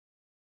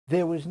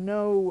There was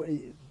no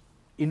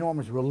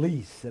enormous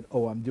release that,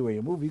 oh, I'm doing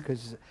a movie,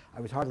 because I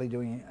was hardly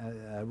doing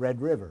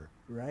Red River,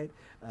 right?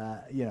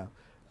 You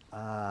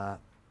know,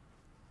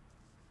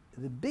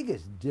 the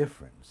biggest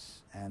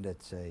difference, and it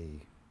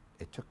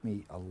took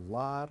me a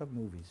lot of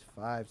movies,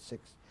 5,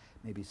 6,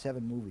 maybe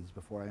 7 movies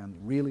before I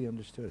really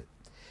understood it.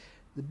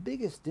 The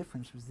biggest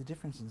difference was the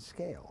difference in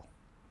scale.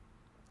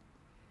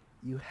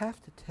 You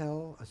have to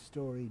tell a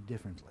story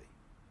differently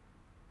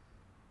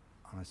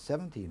on a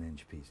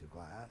 17-inch piece of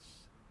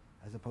glass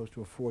as opposed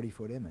to a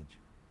 40-foot image.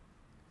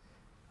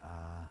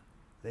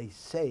 They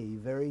say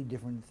very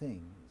different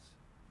things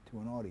to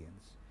an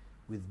audience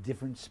with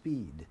different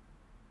speed.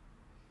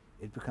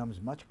 It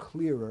becomes much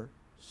clearer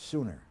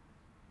sooner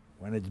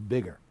when it's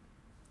bigger.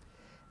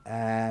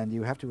 And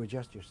you have to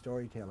adjust your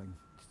storytelling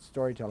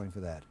for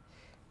that.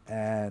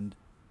 And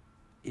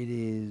it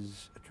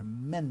is a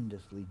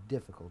tremendously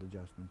difficult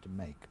adjustment to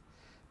make,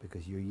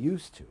 because you're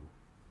used to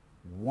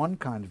one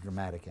kind of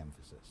dramatic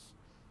emphasis,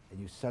 and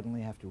you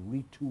suddenly have to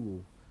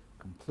retool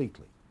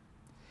completely.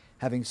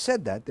 Having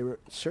said that, there are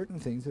certain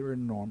things that are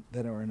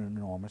an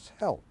enormous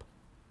help,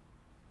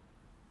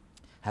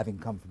 having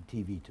come from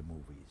TV to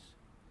movies.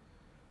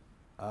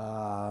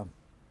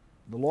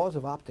 The laws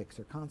of optics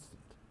are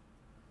constant.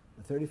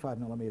 The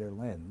 35mm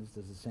lens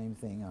does the same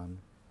thing on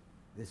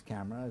this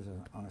camera as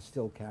on a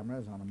still camera,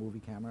 as on a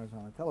movie camera, as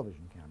on a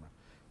television camera.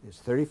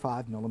 There's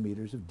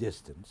 35mm of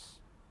distance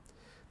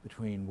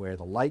between where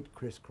the light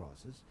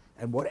crisscrosses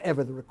and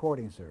whatever the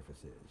recording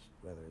surface is,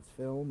 whether it's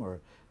film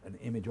or an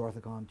image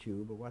orthicon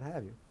tube or what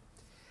have you.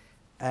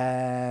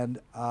 And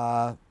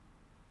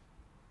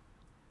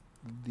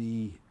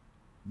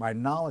my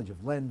knowledge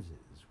of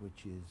lenses,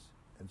 which is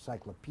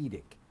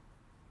encyclopedic,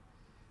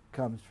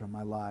 comes from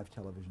my live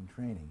television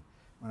training.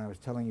 When I was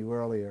telling you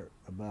earlier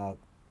about,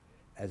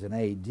 as an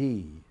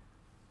AD,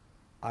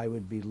 I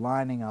would be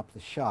lining up the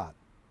shot,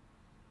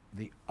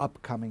 the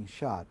upcoming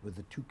shot, with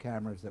the 2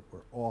 cameras that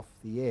were off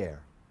the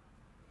air.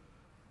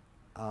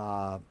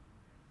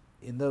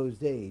 In those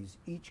days,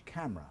 each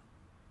camera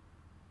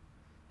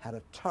had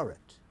a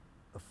turret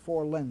of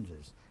 4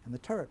 lenses, and the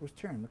turret was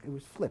turned, it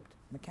was flipped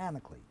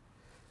mechanically,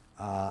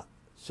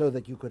 so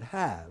that you could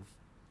have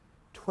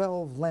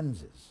 12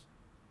 lenses,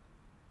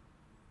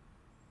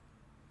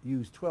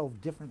 use 12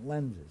 different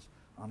lenses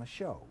on a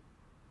show.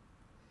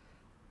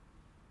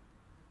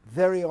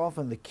 Very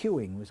often the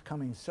cueing was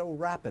coming so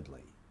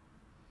rapidly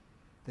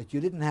that you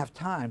didn't have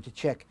time to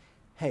check,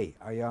 hey,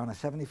 are you on a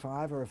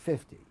 75 or a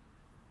 50?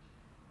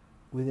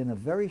 Within a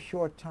very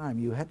short time,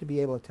 you had to be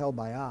able to tell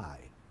by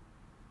eye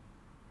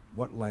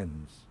what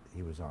lens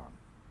he was on,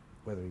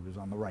 whether he was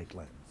on the right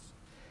lens.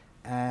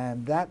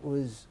 And that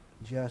was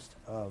just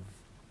of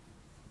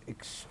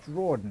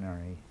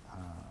extraordinary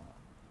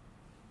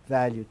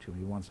value to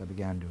me once I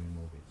began doing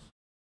movies.